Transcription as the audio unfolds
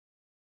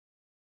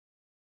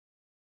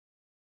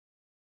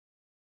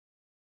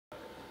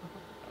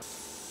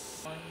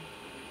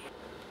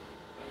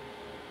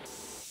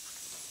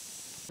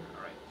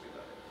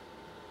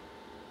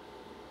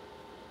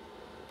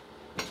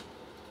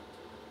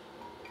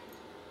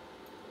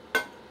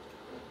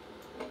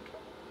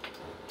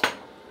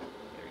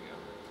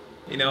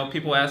You know,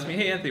 people ask me,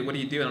 hey Anthony, what do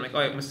you do? And I'm like, oh,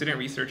 I'm a student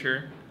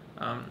researcher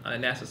on a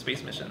NASA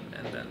space mission.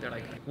 And then they're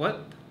like,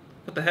 what?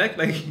 What the heck?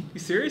 Like, you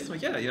serious? I'm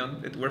like, yeah, you know,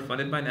 we're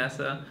funded by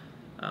NASA.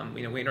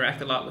 You know, we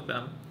interact a lot with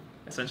them.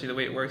 Essentially the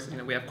way it works is, you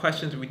know, we have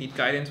questions, we need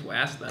guidance, we'll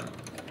ask them.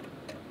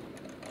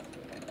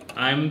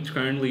 I'm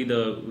currently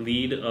the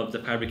lead of the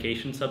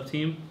fabrication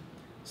sub-team.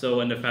 So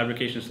in the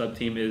fabrication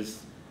sub-team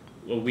is,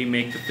 well, we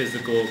make the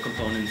physical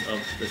components of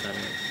the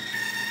satellite.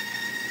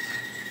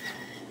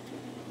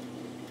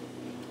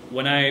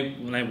 When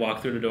I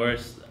walk through the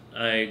doors,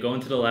 I go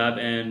into the lab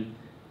and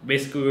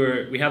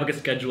basically we have like a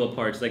schedule of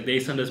parts. Like they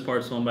send us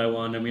parts one by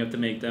one and we have to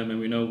make them and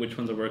we know which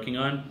ones we're working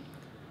on.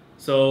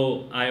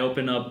 So I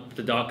open up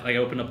the I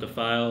open up the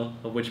file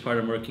of which part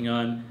I'm working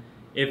on.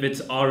 If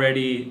it's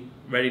already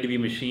ready to be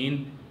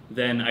machined,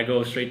 then I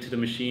go straight to the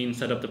machine,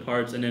 set up the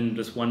parts, and then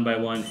just one by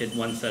one hit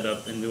one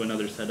setup and do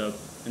another setup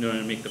in order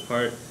to make the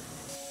part.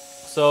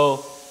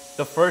 So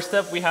the first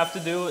step we have to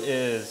do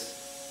is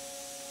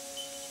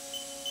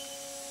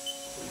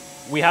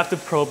we have to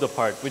probe the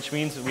part, which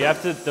means we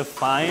have to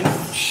define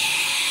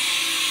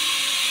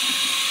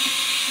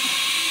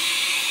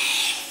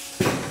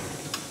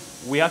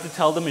we have to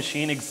tell the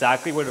machine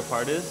exactly where the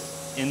part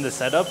is in the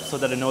setup so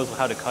that it knows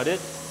how to cut it.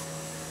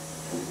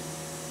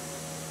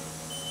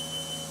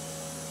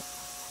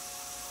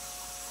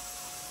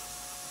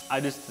 I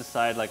just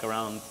decide like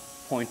around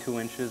 0.2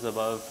 inches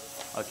above,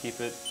 I'll keep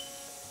it.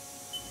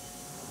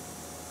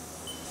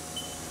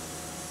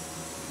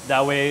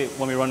 That way,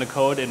 when we run the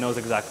code, it knows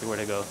exactly where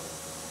to go.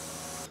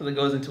 So that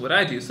goes into what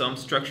I do. So I'm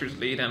structures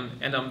lead,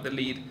 and I'm the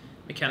lead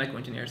mechanical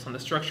engineer. So on the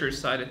structures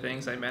side of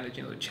things, I manage,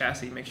 you know, the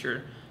chassis, make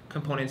sure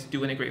components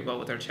do integrate well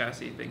with our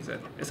chassis, things that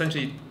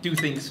essentially do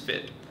things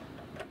fit.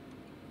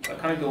 So I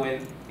kind of go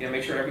in, you know,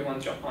 make sure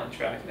everyone's on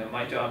track. You know,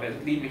 my job as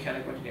lead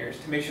mechanical engineer is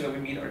to make sure that we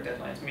meet our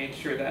deadlines, make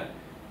sure that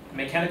the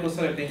mechanical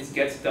side of things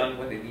gets done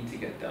when they need to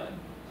get done.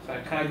 So I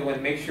kind of go in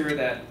and make sure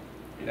that,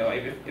 you know,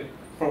 if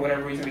for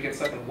whatever reason we get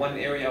stuck in one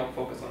area, I'll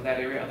focus on that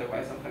area.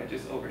 Otherwise, I'm kind of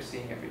just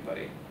overseeing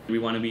everybody. We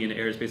want to be in the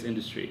aerospace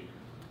industry.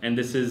 And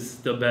this is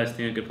the best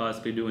thing I could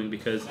possibly be doing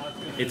because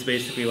it's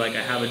basically like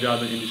I have a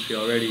job in industry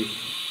already.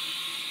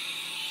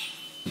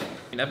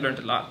 And I've learned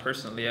a lot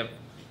personally. I've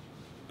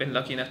been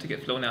lucky enough to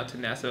get flown out to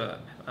NASA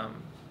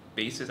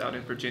bases out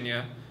in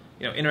Virginia,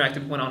 you know,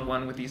 interacted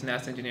one-on-one with these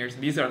NASA engineers.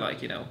 And these are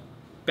like, you know,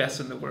 best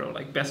in the world,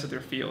 like best of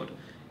their field.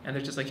 And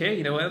they're just like, hey,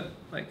 you know what,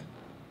 like,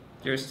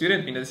 you're a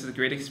student, you know, this is a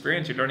great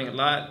experience, you're learning a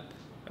lot.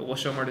 We'll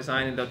show them our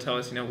design and they'll tell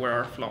us, you know, where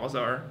our flaws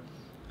are,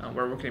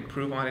 where we can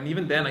improve on. And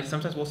even then, like,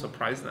 sometimes we'll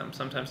surprise them.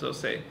 Sometimes they'll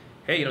say,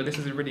 hey, you know, this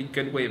is a really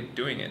good way of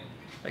doing it.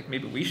 Like,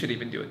 maybe we should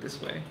even do it this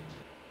way.